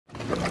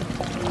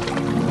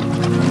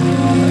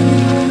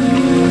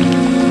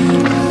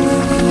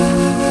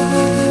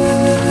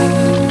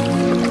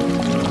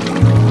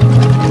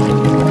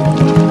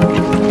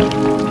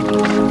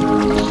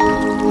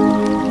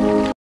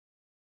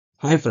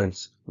friends,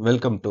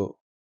 welcome to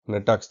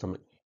NetTalks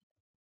Tamil.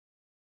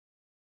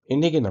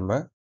 இன்னைக்கு நம்ம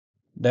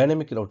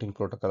dynamic routing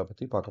புரோட்டோகாலை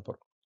பற்றி பார்க்க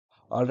போகிறோம்.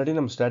 ஆல்ரெடி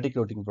நம்ம ஸ்டாட்டிக்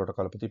ரவுட்டிங்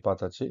புரோட்டோகாலை பற்றி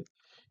பார்த்தாச்சு.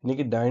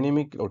 இன்னைக்கு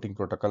டைனமிக் ரவுட்டிங்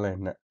புரோட்டோகால்னா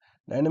என்ன?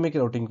 டைனமிக்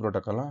ரவுட்டிங்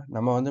புரோட்டோகால்னால்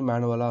நம்ம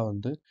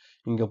மேனுவலாக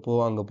இங்கே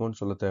அங்கே போன்னு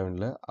சொல்ல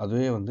தேவையில்லை.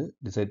 அதுவே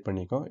டிசைட்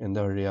பண்ணிக்கோம்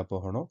எந்த வழியாக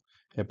போகணும்,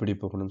 எப்படி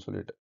போகணும்னு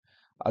சொல்லிட்டு.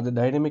 அது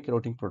டைனமிக்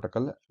ரவுட்டிங்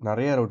புரோட்டோகால்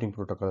நிறைய ரவுட்டிங்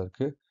புரோட்டோகால்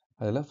இருக்குது.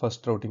 அதில்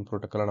ஃபர்ஸ்ட் ரவுட்டிங்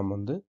புரோட்டோகாலை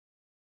நம்ம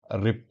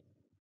ரிப்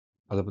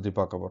அதை பற்றி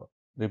பார்க்க போகிறோம்.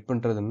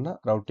 ரிப்ன்றது என்ன?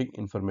 Routing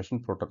information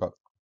protocol.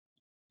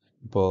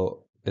 இப்போது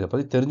இதை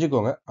பற்றி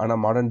தெரிஞ்சுக்கோங்க. ஆனால்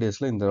மாடர்ன்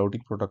டேஸில் இந்த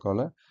ரவுட்டிங்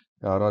புரோட்டோக்காலை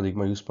யாரும்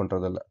அதிகமாக யூஸ்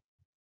பண்ணுறதில்ல.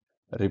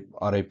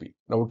 RIP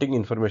routing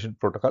information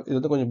protocol.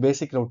 இது கொஞ்சம்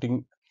பேசிக் routing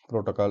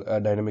protocol,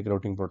 dynamic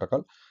routing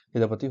protocol.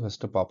 இதை பற்றி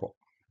ஃபஸ்ட்டு பார்ப்போம்.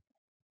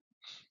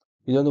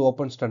 இது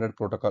ஓப்பன் ஸ்டாண்டர்ட்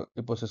புரோட்டோகால்.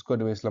 இப்போ சிஸ்கோ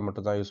டிவைஸில்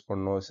மட்டும் தான் யூஸ்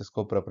பண்ணணும்,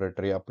 சிஸ்கோ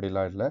ப்ரிப்பரேட்டரி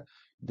அப்படிலாம் இல்லை.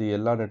 இது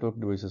எல்லா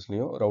நெட்வொர்க்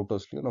டிவைசஸ்லையும்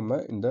ரவுட்டர்ஸ்லையும் நம்ம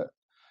இந்த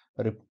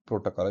ரிப்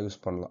புரோட்டோக்காலை யூஸ்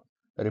பண்ணலாம்.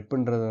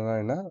 ரிப்ன்றதுனா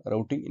என்ன?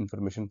 Routing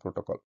information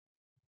protocol.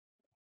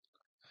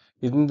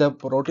 இந்த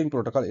ரவுட்டிங்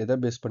புரோட்டோகால் எதை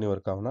பேஸ் பண்ணி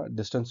ஒர்க் ஆகும்னா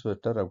டிஸ்டன்ஸ்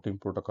வெக்டர் ரவுட்டிங்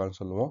புரோட்டோகால்னு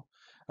சொல்லுவோம்.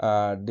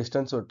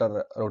 டிஸ்டன்ஸ் வெக்டர்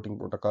ரவுட்டிங்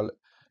புரோட்டோகால்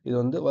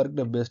இது work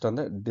based on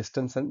the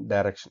distance and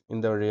direction.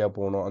 இந்த வழியாக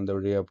போகணும், அந்த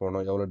வழியாக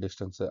போகணும், எவ்வளோ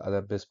டிஸ்டன்ஸு, அதை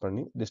பேஸ்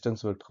பண்ணி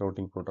டிஸ்டன்ஸ் வெக்டர்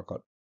ரவுட்டிங்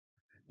புரோட்டோகால்.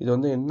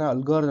 இது என்ன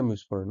அல்காரிதம்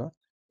யூஸ் பண்ணுன்னா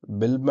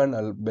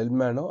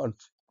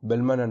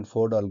பெல்மேன் அண்ட்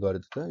ஃபோர்டு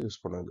அல்காரிதத்தை யூஸ்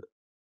பண்ணுது.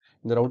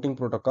 இந்த ரவுட்டிங்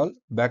புரோட்டோகால்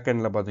பேக்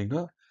எண்டில்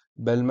பார்த்தீங்கன்னா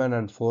பெல்மேன்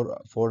அண்ட்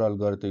ஃபோர்டு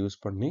அல்காரிதத்தை யூஸ்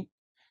பண்ணி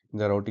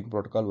இந்த ரவுட்டிங்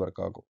புரோட்டோகால் ஒர்க்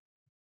ஆகும்.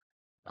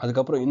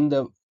 அதுக்கப்புறம் இந்த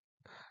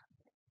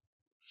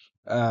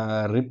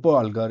ரிப்போ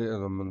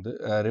அல்காரிதம்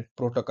ரிப்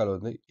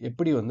புரோட்டோகால்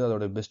எப்படி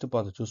அதோட பெஸ்ட்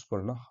பாத்தை சூஸ்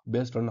பண்ணணும்னா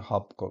பேஸ்ட் ஆன்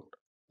ஹாப் கவுண்ட்.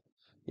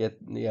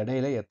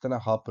 இடையில எத்தனை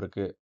ஹாப்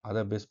இருக்கு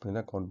அதை பேஸ் பண்ணி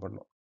தான் கவுண்ட்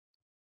பண்ணணும்.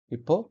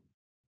 இப்போ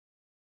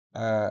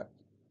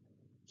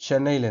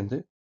சென்னையிலேருந்து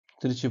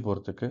திருச்சி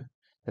போகிறதுக்கு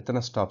எத்தனை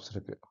ஸ்டாப்ஸ்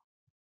இருக்கு?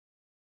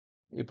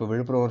 இப்போ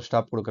விழுப்புரம் ஒரு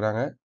ஸ்டாப்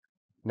கொடுக்குறாங்க,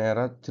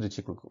 நேராக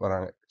திருச்சி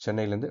வராங்க.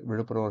 சென்னையிலேருந்து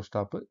விழுப்புரம் ஒரு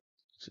ஸ்டாப்பு,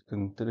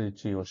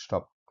 திருச்சி ஒரு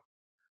ஸ்டாப்,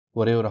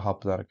 ஒரே ஒரு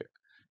ஹாப் தான் இருக்கு.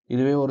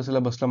 இதுவே ஒரு சில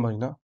பஸ்லாம்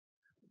பார்த்தீங்கன்னா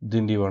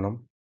திண்டிவனம்,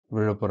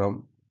 விழுப்புரம்,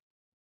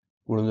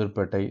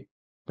 உளுந்தூர்பேட்டை,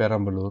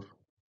 பெரம்பலூர்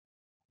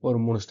ஒரு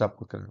 3 ஸ்டாப்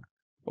கொடுக்குறாங்க.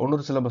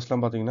 இன்னொரு சில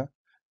பஸ்லாம் பார்த்தீங்கன்னா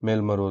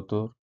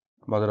மேல்மருவத்தூர்,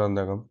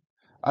 மதுராந்தகம்,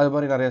 அது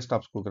மாதிரி நிறைய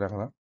ஸ்டாப்ஸ்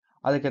கொடுக்குறாங்கன்னா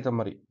அதுக்கேற்ற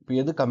மாதிரி இப்போ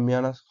எது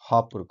கம்மியான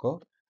ஹாப் இருக்கோ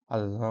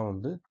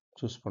அதுதான்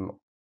சூஸ் பண்ணும்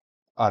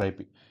RIP.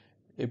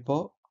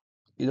 இப்போது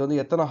இது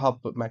எத்தனை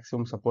ஹாப்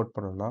மேக்ஸிமம் சப்போர்ட்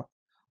பண்ணணும்னா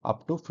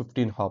அப் டு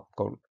 15 ஹாப்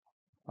கவுண்ட்.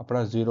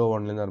 அப்படின்னா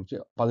 0-1லேருந்து ஆரம்பிச்சு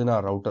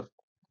 16 ரவுட்டர்,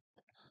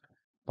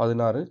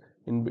 16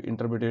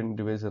 இன்டர்மீடியட்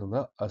டிவைஸ்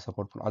இருந்தால் அது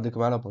சப்போர்ட் பண்ணும். அதுக்கு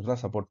மேலே போச்சுன்னா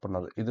சப்போர்ட்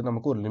பண்ணாது. இது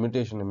நமக்கு ஒரு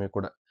லிமிட்டேஷனுமே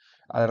கூட.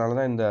 அதனால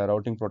தான் இந்த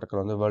ரவுட்டிங்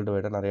ப்ரோட்டோக்கால் வேர்ல்டு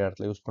வைடாக நிறைய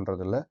இடத்துல யூஸ்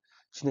பண்ணுறது இல்லை.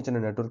 சின்ன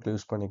சின்ன நெட்வொர்க்கில்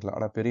யூஸ் பண்ணிக்கலாம்.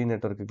 ஆனால் பெரிய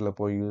நெட்வொர்க்கில்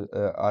போய்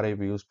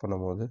RIP யூஸ்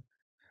பண்ணும்போது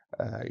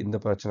இந்த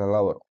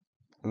பிரச்சனைலாம் வரும்.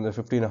 இந்த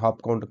 15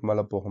 ஹாப் கவுண்ட்டுக்கு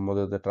மேலே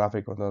போகும்போது இந்த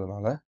டிராஃபிக்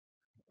அதனால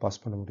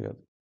பாஸ் பண்ண முடியாது.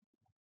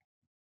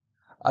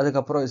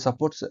 அதுக்கப்புறம்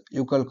supports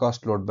equal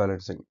cost load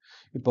balancing.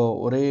 இப்போ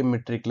ஒரே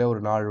மெட்ரிக்கில் ஒரு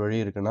 4 வழி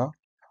இருக்குன்னா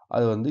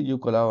அது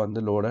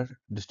ஈக்குவலாக லோடை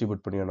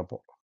டிஸ்ட்ரிபியூட் பண்ணி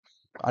அனுப்போம்.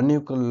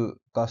 Unequal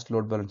cost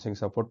load balancing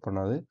support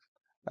பண்ணாது.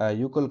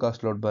 Equal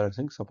cost load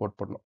balancing support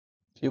பண்ணும்.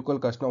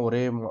 ஈக்குவல் காஸ்ட்னா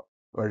ஒரே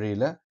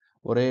வழியில்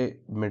ஒரே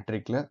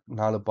மெட்ரிக்கில்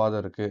 4 பாதை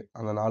இருக்குது,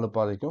 அந்த 4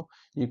 பாதைக்கும்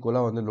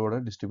ஈக்குவலாக லோடை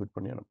டிஸ்ட்ரிபியூட்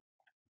பண்ணி அனுப்பும்.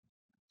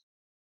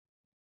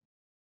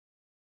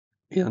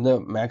 இது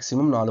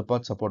மேக்ஸிமம் 4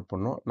 பாத் சப்போர்ட்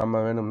பண்ணும். நம்ம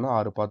வேணும்னா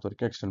 6 பாத்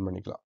வரைக்கும் எக்ஸ்டெண்ட்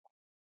பண்ணிக்கலாம்.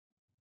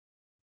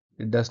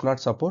 It does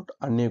not support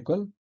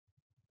unequal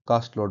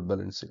cost load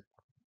balancing.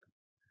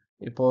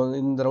 இப்போ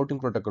இந்த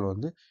ரவுட்டிங்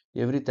ப்ரோட்டோக்கால்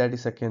எவ்ரி 30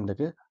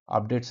 செகண்டுக்கு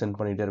அப்டேட் சென்ட்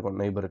பண்ணிகிட்டே இருக்கும்.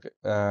 நெய்பருக்கு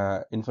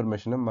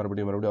இன்ஃபர்மேஷனை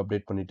மறுபடியும்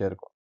அப்டேட் பண்ணிகிட்டே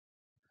இருக்கும்.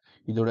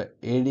 இதோட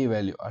AD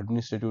value,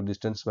 administrative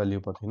distance value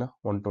பார்த்தீங்கன்னா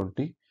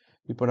 120.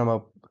 இப்போ நம்ம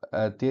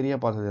தியரியாக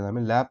பார்த்தது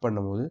எல்லாமே லேப்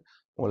பண்ணும்போது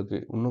உங்களுக்கு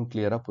இன்னும்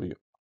கிளியராக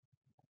புரியும்.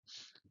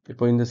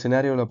 இப்போ இந்த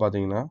சினாரியோவில்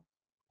பார்த்தீங்கன்னா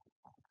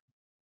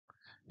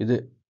இது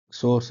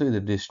சோர்ஸு,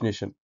 இது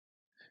டெஸ்டினேஷன்.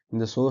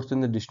 இந்த சோர்ஸ்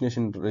இந்த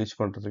டெஸ்டினேஷன் ரீச்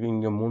பண்ணுறதுக்கு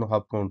இங்கே 3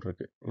 ஹாப் கவுண்ட்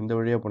இருக்குது. இந்த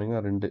வழியாக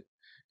போனீங்கன்னா 2,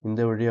 இந்த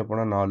வழியாக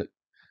போனால் 4.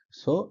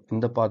 ஸோ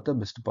இந்த பாத்தை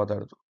பெஸ்ட் பாத்தாக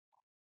எடுத்துக்கும்.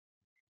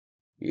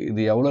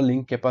 இது எவ்வளோ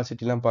லிங்க்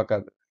கெப்பாசிட்டிலாம்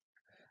பார்க்காது.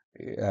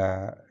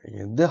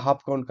 எது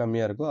ஹாப் கவுண்ட்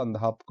கம்மியாக இருக்கோ அந்த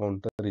ஹாப்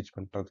கவுண்ட்டை ரீச்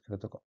பண்ணுறதுக்கு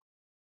எடுத்துக்கும்.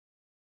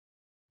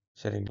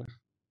 சரிங்களா?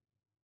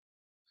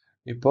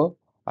 இப்போ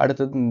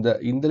அடுத்தது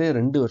இதுலேயே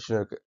 2 வெர்ஷன்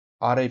இருக்குது.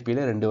 RIPல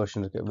 2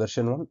 வெர்ஷன் இருக்குது.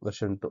 Version 1,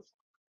 version 2.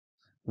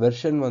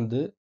 வெர்ஷன்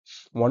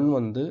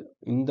 1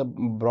 இந்த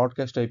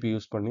ப்ராட்காஸ்ட் IP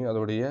யூஸ் பண்ணி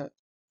அதோடைய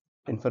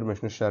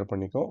இன்ஃபர்மேஷனை ஷேர்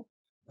பண்ணிக்கும்.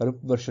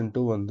 ரிப் வெர்ஷன்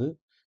 2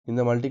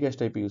 இந்த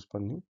மல்டிகாஸ்ட் IP யூஸ்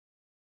பண்ணி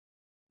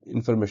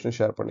இன்ஃபர்மேஷனை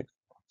ஷேர் பண்ணிக்கும்.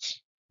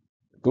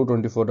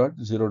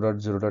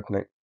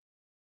 224.0.0.9.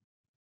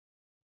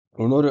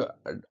 இன்னொரு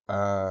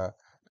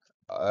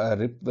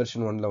ரிப்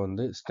வெர்ஷன்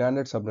 1ல்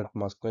ஸ்டாண்டர்ட் சப்நெட்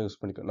மாஸ்க் தான் யூஸ்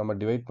பண்ணிக்கும். நம்ம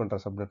டிவைட் பண்ணுற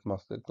சப்நெட்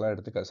மாஸ்க்குலாம்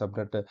எடுத்துக்காது.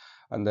 சப்நெட்டு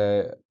அந்த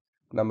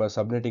நம்ம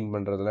சப்நெட்டிங்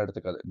பண்ணுறதெல்லாம்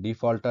எடுத்துக்காது.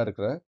 டிஃபால்ட்டாக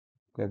இருக்கிற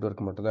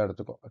நெட்வொர்க் மட்டும் தான்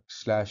எடுத்துக்கும்.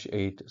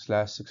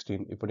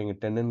 /8/16 இப்போ நீங்கள்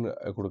 10ன்னு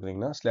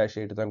கொடுக்குறீங்கன்னா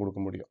 /8 தான் கொடுக்க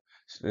முடியும்.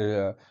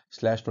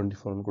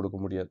 /24ன்னு கொடுக்க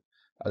முடியாது.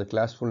 அது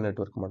கிளாஸ் ஃபுல்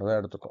நெட்வொர்க் மட்டும் தான்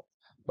எடுத்துக்கும்.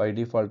 பை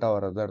டிஃபால்ட்டாக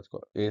வர்றது தான்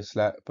எடுத்துக்கும்.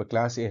 இப்போ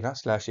கிளாஸ் ஏனா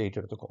 /8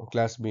 எடுத்துக்கும்,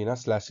 கிளாஸ் பினா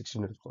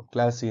 /16 எடுத்துக்கும்,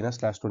 கிளாஸ் சினா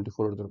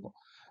 /24 எடுத்துக்கும்.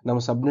 நம்ம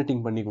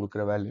சப்நெட்டிங் பண்ணி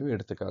கொடுக்குற வேல்யூ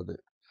எடுத்துக்காது.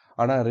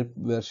 ஆனால் ரிப்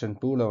வெர்ஷன்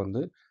 2ல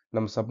வந்து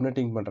நம்ம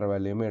சப்நெட்டிங் பண்ணுற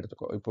வேல்யூமே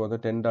எடுத்துக்கும். இப்போ வந்து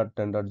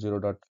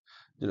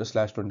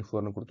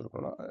 10.10.0.0/24ன்னு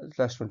கொடுத்துருக்கோம்னா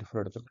 /24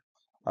 எடுத்துக்கும்.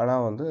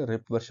 ஆனால் வந்து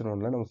ரிப் வெர்ஷன்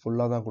 1ல நம்ம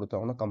ஃபுல்லாக தான்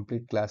கொடுத்தாகணும்,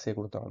 கம்ப்ளீட் கிளாஸே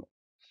கொடுத்தாகணும்.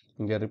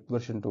 இங்கே ரிப்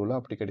வெர்ஷன் 2ல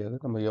அப்படி கிடையாது.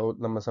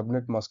 நம்ம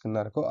சப்நெட் மாஸ்க்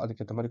என்ன இருக்கோ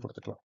அதுக்கேற்ற மாதிரி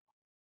கொடுத்துக்கலாம்.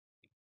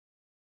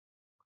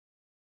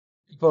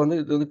 இப்போ வந்து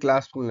இது வந்து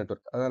கிளாஸ் ஃபுல்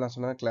நெட்வொர்க். அதான் நான்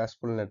சொன்னேன் கிளாஸ்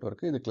ஃபுல்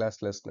நெட்வொர்க், இது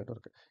கிளாஸ்லெஸ்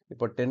நெட்வொர்க்.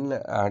 இப்போ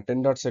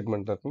 10 டாட்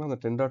செக்மெண்ட் இருக்குன்னா அந்த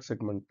 10 டாட்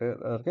செக்மெண்ட்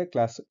இருக்க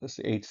கிளாஸ்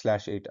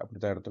 8/8 அப்படி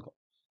தான் எடுத்துக்கும்.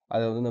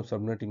 அதை வந்து நம்ம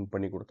சப்நெட்டிங்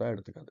பண்ணி கொடுத்தா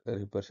எடுத்துக்காது.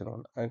 ரிப்பர்ஷன்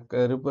 1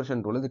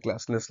 ரிப்பர்ஷன் 2ல இது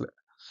கிளாஸ்லெஸ்ல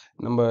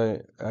நம்ம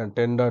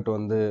 10 டாட்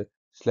வந்து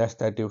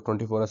 /30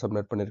 24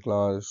 சப்மிட்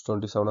பண்ணியிருக்கலாம்,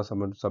 27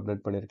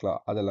 சப்மிட் பண்ணியிருக்கலாம்,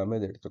 அதெல்லாமே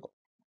இது எடுத்துக்கும்.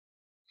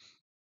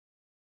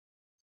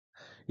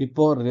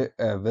 இப்போ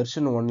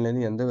வெர்ஷன்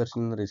 1லேருந்து எந்த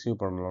வெர்ஷன் ரிசீவ்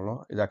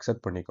பண்ணாலும் இது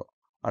அக்செப்ட் பண்ணிக்கும்.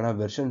 ஆனால்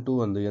வெர்ஷன் 2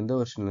 வந்து எந்த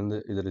வெர்ஷன்லேருந்து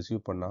இதை ரிசீவ்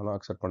பண்ணாலும்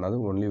அக்செப்ட் பண்ணாது.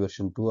 ஒன்லி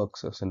வெர்ஷன் 2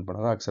 சென்ட்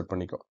பண்ணாதான் அக்செப்ட்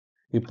பண்ணிக்கும்.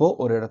 இப்போ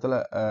ஒரு இடத்துல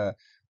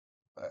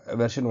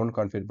வெர்ஷன் 1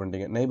 கான்ஃபிகர்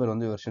பண்ணிட்டீங்க, நெய்பர்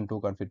வந்து வெர்ஷன் 2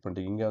 கான்ஃபிகர்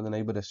பண்ணிட்டீங்க. இங்கே வந்து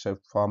நெய்பர்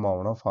ஃபார்ம்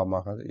ஆகணும், ஃபார்ம்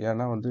ஆகாது.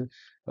 ஏன்னா வந்து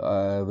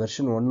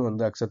வெர்ஷன் 1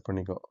 வந்து அக்செப்ட்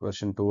பண்ணிக்கும்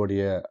வெர்ஷன்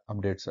 2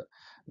 அப்டேட்ஸை.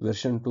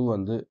 வெர்ஷன் 2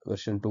 வந்து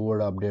வெர்ஷன்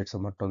 2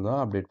 அப்டேட்ஸை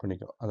மட்டும்தான் அப்டேட்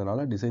பண்ணிக்கும்.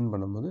 அதனால டிசைன்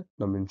பண்ணும்போது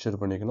நம்ம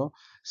இன்ஷூர் பண்ணிக்கணும்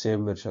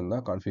சேம் வெர்ஷன்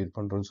தான் கான்ஃபிகர்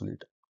பண்ணுறோன்னு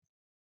சொல்லிட்டு.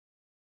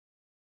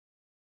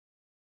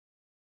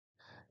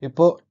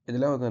 இப்போ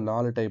இதில் வந்து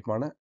 4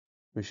 டைப்பான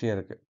விஷயம்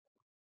இருக்கு.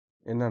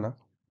 என்னன்னா,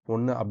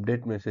 ஒன்று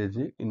அப்டேட் மெசேஜ்,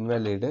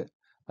 இன்வேலிடு,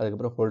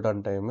 அதுக்கப்புறம் hold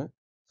on time,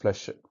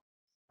 flush.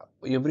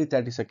 Every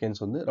 30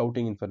 seconds வந்து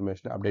ரவுட்டிங்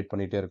இன்ஃபர்மேஷன் அப்டேட்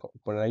பண்ணிகிட்டே இருக்கும்.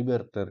 இப்போ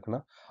நெய்பர்கிட்ட இருக்குன்னா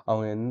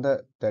அவங்க எந்த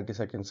 30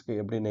 செகண்ட்ஸ்க்கு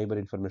எப்படி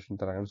நெய்பர்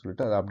இன்ஃபர்மேஷன் தராங்கன்னு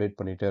சொல்லிட்டு அதை அப்டேட்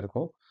பண்ணிகிட்டே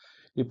இருக்கும்.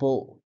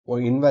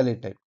 இப்போது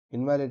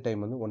இன்வேலிட்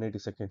டைம் வந்து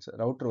 180 செகண்ட்ஸ்.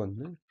 ரவுட்டர்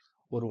வந்து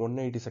ஒரு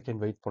 180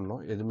 செகண்ட் வெயிட்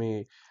பண்ணோம். எதுவுமே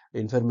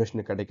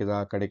இன்ஃபர்மேஷன் கிடைக்குதா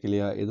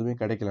கிடைக்கலையா எதுவுமே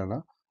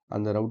கிடைக்கலன்னா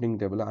அந்த ரவுட்டிங்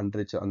டேபிள்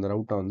அந்த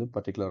ரவுட்டை வந்து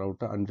பர்டிகுலர்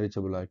ரவுட்டை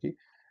அன்ரீச்சபிள் ஆக்கி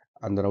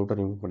அந்த ரவுட்டை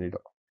ரிமூவ்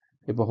பண்ணிட்டோம்.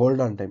 இப்போ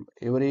hold on time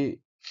every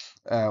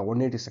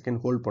 180 second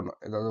hold பண்ணோம்.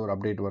 ஏதாவது ஒரு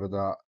அப்டேட்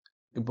வருதா,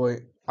 இப்போ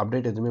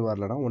அப்டேட் எதுவுமே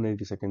வரலன்னா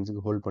 180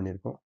 செகண்ட்ஸுக்கு ஹோல்ட்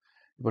பண்ணியிருக்கோம்.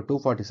 இப்போ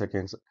 240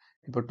 செகண்ட்ஸ்.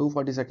 இப்போ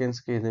 240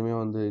 செகண்ட்ஸ்க்கு எதுவுமே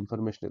வந்து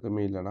இன்ஃபர்மேஷன்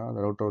எதுவுமே இல்லைன்னா அந்த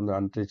ரவுட்டர் வந்து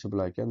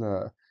அன்ரீச்சபிள் ஆக்கி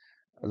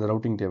அந்த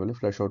ரவுட்டிங் டேபிள்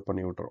ஃப்ளஷ் அவுட்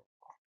பண்ணி விட்டுரும்.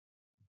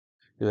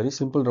 இது வெரி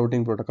சிம்பிள்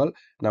ரவுட்டிங் ப்ரோட்டோக்கால்.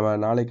 நம்ம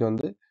நாளைக்கு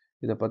வந்து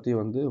இதை பற்றி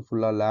வந்து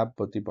ஃபுல்லாக லேப்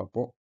பற்றி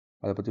பார்ப்போம்.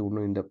 அதை பற்றி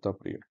இன்னும் இன்டெப்த்தாக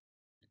புரியும்.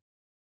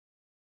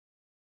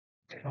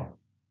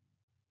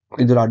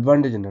 இதோட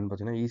அட்வான்டேஜ் என்னன்னு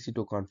பார்த்தீங்கன்னா easy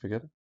to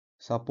configure,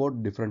 support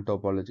different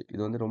topology.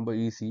 இது வந்து ரொம்ப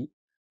ஈஸி.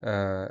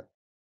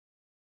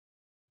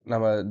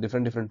 நம்ம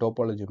டிஃப்ரெண்ட்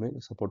டோபாலஜியுமே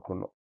சப்போர்ட்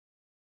பண்ணோம்.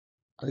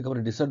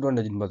 அதுக்கப்புறம்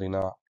டிஸ்அட்வான்டேஜ்னு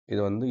பார்த்தீங்கன்னா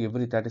இது வந்து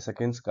எவ்ரி 30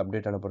 செகண்ட்ஸ்க்கு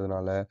அப்டேட்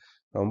அனுப்புறதுனால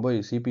ரொம்ப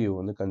சிபியூ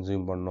வந்து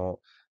கன்சியூம் பண்ணும்.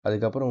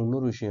 அதுக்கப்புறம்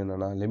இன்னொரு விஷயம்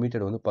என்னன்னா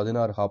லிமிட்டட் வந்து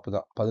 16 ஹாப்பு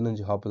தான்,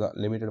 15 ஹாப்பு தான்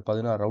லிமிட்டட்.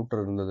 16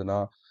 ரவுட்டர் இருந்ததுன்னா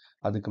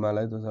அதுக்கு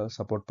மேலே இது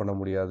சப்போர்ட் பண்ண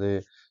முடியாது.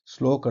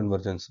 ஸ்லோ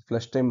கன்வர்ஜென்ஸ்,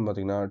 ஃப்ளஷ் டைம்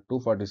பார்த்தீங்கன்னா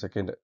 240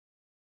 செகண்ட்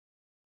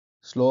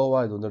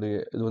ஸ்லோவாக.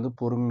 இது வந்து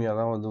பொறுமையாக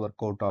தான் வந்து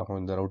ஒர்க் அவுட் ஆகும்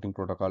இந்த ரவுட்டிங்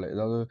ப்ரோட்டோக்கால்.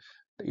 ஏதாவது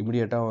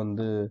இமிடியேட்டாக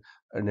வந்து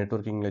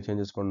நெட்வொர்க்கிங்கில்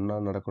சேஞ்சஸ்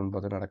பண்ணால் நடக்கும்னு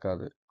பார்த்தா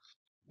நடக்காது.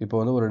 இப்போ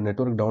வந்து ஒரு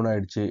நெட்வொர்க் டவுன்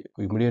ஆகிடுச்சு,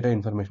 இமிடியேட்டாக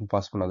இன்ஃபர்மேஷன்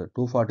பாஸ் பண்ணாது.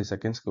 240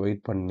 செகண்ட்ஸ்க்கு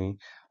வெயிட் பண்ணி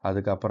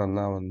அதுக்கப்புறம்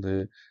தான் வந்து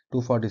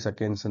 240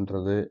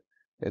 செகண்ட்ஸுன்றது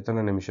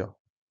எத்தனை நிமிஷம்?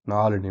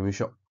 4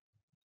 நிமிஷம்.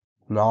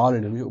 4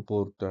 நிமிஷம். இப்போ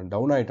ஒருத்தன்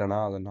டவுன் ஆகிட்டானா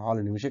அந்த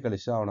 4 நிமிஷம்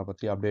கழிச்சு அவனை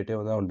பற்றி அப்டேட்டே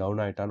வந்து அவன்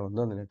டவுன் ஆகிட்டான்னு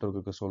வந்து அந்த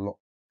நெட்வொர்க்குக்கு சொல்லும்.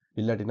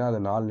 இல்லாட்டினா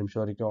அந்த 4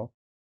 நிமிஷம் வரைக்கும்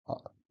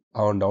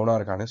அவன் டவுனாக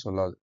இருக்கானே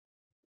சொல்லாது.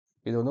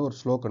 இது வந்து ஒரு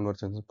ஸ்லோ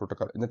கன்வர்ஜென்ஸ்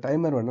ப்ரோட்டோக்கால். இந்த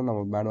டைமர் வேணால்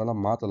நம்ம மேனுவலாக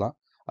மாற்றலாம்.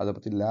 அதை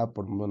பற்றி லேப்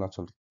பண்ணும்போது நான்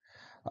சொல்கிறேன்.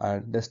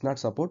 Does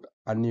not support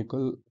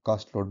unequal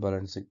cost load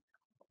balancing.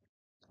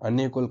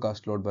 Unequal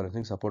cost load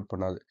balancing support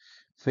பண்ணாது.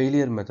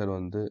 ஃபெயிலியர் மெத்தட்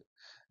வந்து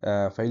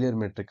ஃபெயிலியர்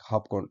மெட்ரிக்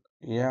ஹாப் கவுண்ட்.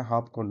 ஏன்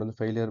ஹாப் கவுண்ட் வந்து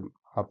ஃபெயிலியர்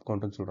ஹாப்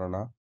கவுண்ட்னு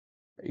சொல்கிறேன்னா,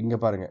 இங்கே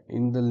பாருங்கள்,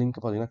 இந்த லிங்க்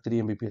பார்த்தீங்கன்னா 3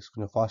 Mbps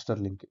கொஞ்சம் ஃபாஸ்டர்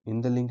லிங்க்.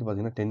 இந்த லிங்க்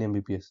பார்த்தீங்கன்னா 10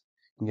 Mbps.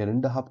 இங்கே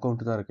 2 ஹாப்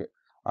கவுண்ட் தான் இருக்குது.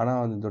 ஆனால்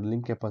வந்து இதோட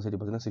லிங்க் கெப்பாசிட்டி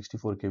பார்த்தீங்கன்னா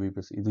 64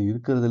 kbps. இது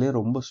இருக்கிறதுலே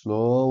ரொம்ப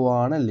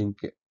ஸ்லோவான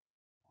லிங்க்கு.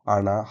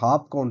 ஆனால்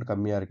ஹாப் கவுண்ட்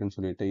கம்மியாக இருக்குன்னு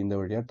சொல்லிட்டு இந்த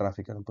வழியாக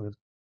டிராஃபிக் அனுப்புகிறது.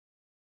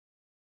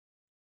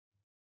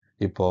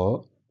 இப்போது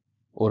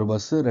ஒரு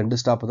பஸ்ஸு 2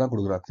 ஸ்டாப்பு தான்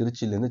கொடுக்குறான்.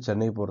 திருச்சியிலேருந்து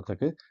சென்னை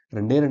போகிறதுக்கு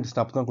 2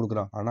 ஸ்டாப் தான்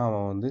கொடுக்குறான். ஆனால்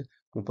அவன் வந்து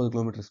 30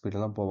 கிலோமீட்டர்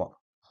ஸ்பீடில் தான் போவான்.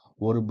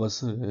 ஒரு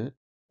பஸ்ஸு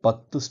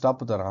 10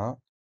 ஸ்டாப்பு தரான்.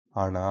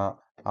 ஆனால்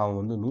அவன்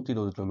வந்து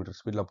 120 கிலோமீட்டர்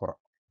ஸ்பீடில் போகிறான்.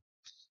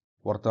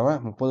 ஒருத்தவன்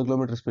 30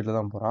 கிலோமீட்டர் ஸ்பீடில்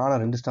தான் போகிறான்,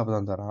 ஆனால் 2 ஸ்டாப்பு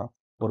தான் தரான்.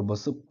 ஒரு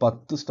பஸ்ஸு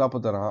 10 ஸ்டாப்பு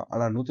தரான்,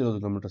 ஆனால் 120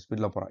 கிலோமீட்டர்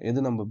ஸ்பீடில் போகிறான்.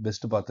 எது நம்ம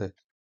பெஸ்ட்டு பார்த்து?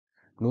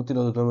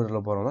 120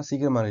 கிலோமீட்டரில் போகிறவன் தான்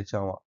சீக்கிரமாக ரீச்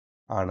ஆவான்.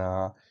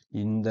 ஆனால்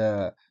இந்த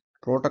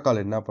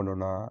ப்ரோட்டோக்கால் என்ன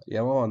பண்ணுன்னா,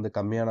 எவன் வந்து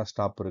கம்மியான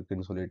ஸ்டாப்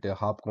இருக்குன்னு சொல்லிட்டு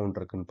ஹாப் கவுண்ட்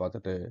இருக்குன்னு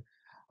பார்த்துட்டு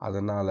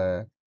அதனால்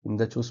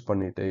இந்த சூஸ்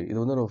பண்ணிவிட்டு இது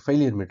வந்து ஒரு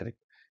ஃபெயிலியர் மெட்ரிக்.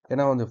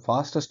 ஏன்னா வந்து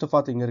ஃபாஸ்டஸ்ட்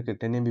பாத் இங்கே இருக்குது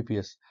 10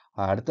 Mbps,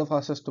 அடுத்த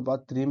ஃபாஸ்டஸ்ட்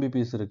பாத் 3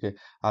 Mbps இருக்குது.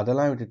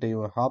 அதெல்லாம் விட்டுட்டு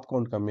இவன் ஹாப்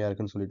கவுண்ட் கம்மியாக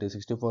இருக்குன்னு சொல்லிட்டு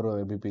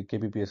 64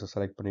 kbps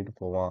செலக்ட் பண்ணிட்டு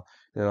போவான்.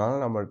 இதனால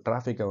நம்ம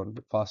டிராஃபிக்கை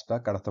வந்து ஃபாஸ்ட்டாக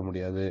கடத்த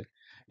முடியாது.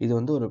 இது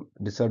வந்து ஒரு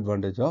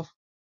disadvantage of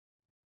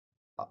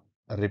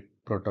RIP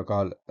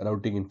protocol,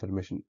 routing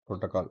information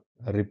protocol.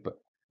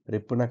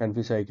 ரிப்னா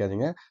confuse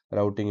ஆகிக்காதீங்க.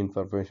 Routing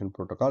information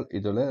protocol.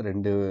 இதில்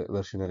 2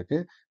 வெர்ஷன்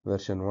இருக்குது.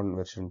 Version 1,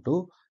 version 2.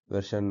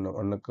 வெர்ஷன்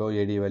 1க்கு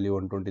AD வேல்யூ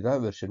 120 தான்,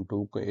 வெர்ஷன்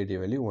 2க்கு AD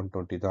வேல்யூ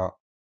 120 தான்.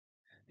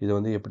 இது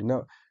வந்து எப்படின்னா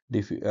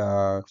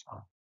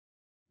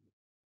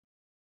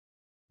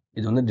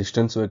இது வந்து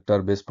டிஸ்டன்ஸ்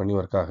வெக்டார் பேஸ் பண்ணி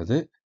ஒர்க் ஆகுது.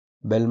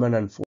 Perlmann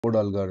and fort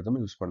algorithm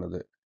use பண்ணுது.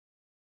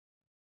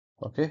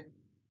 ஓகே,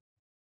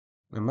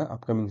 நம்ம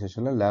அப்கமிங்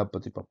செஷனில் லேப்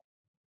பற்றி பார்ப்போம்.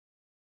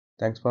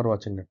 தேங்க்ஸ் ஃபார்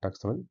வாட்சிங்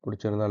நெட்டாக்ஸ் தமிழ்.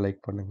 பிடிச்சிருந்தா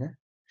லைக் பண்ணுங்கள்,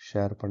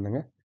 ஷேர்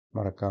பண்ணுங்கள்,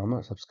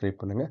 மறக்காமல் சப்ஸ்கிரைப்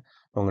பண்ணுங்கள்.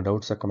 உங்கள்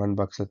டவுட்ஸை கமெண்ட்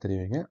பாக்ஸில்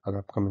தெரிவிங்க. அதை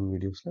அப்கமிங்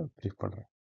வீடியோஸில் ப்ரீஃப் பண்ணுறேன்.